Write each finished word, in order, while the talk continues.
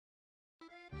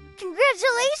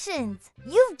Congratulations!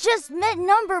 You've just met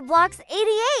Numberblocks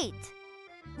 88.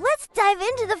 Let's dive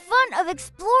into the fun of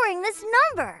exploring this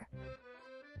number.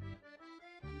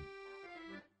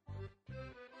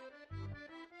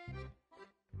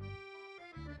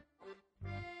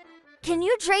 Can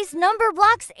you trace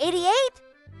Numberblocks 88?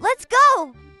 Let's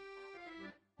go!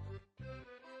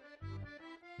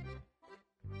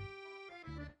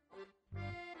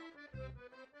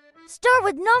 Start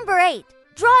with number 8.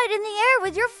 Draw it in the air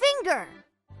with your finger.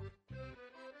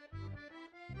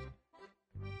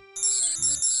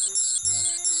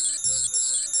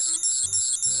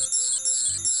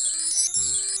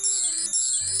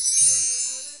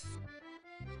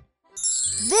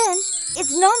 Then,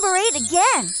 it's number 8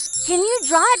 again. Can you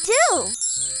draw it too?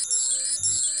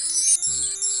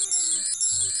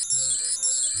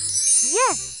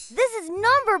 Yes, this is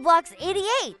Numberblocks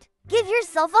 88. Give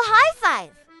yourself a high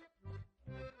five.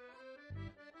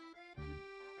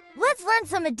 Let's learn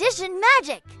some addition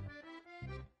magic.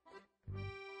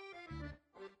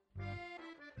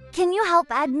 Can you help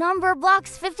add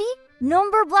Numberblocks 50,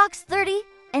 Numberblocks 30,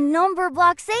 and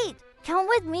Numberblocks 8? Count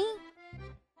with me.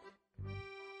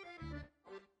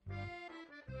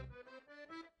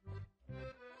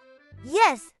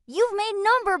 Yes, you've made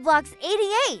Numberblocks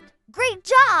 88. Great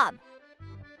job!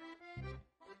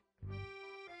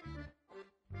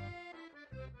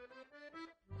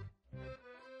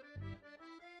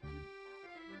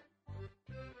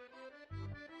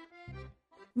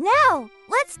 Now,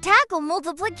 let's tackle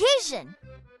multiplication.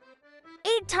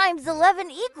 8 times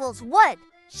 11 equals what?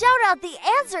 Shout out the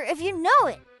answer if you know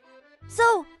it.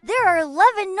 So, there are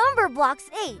 11 Numberblocks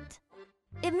 8.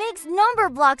 It makes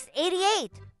Numberblocks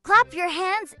 88. Clap your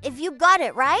hands if you got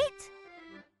it right.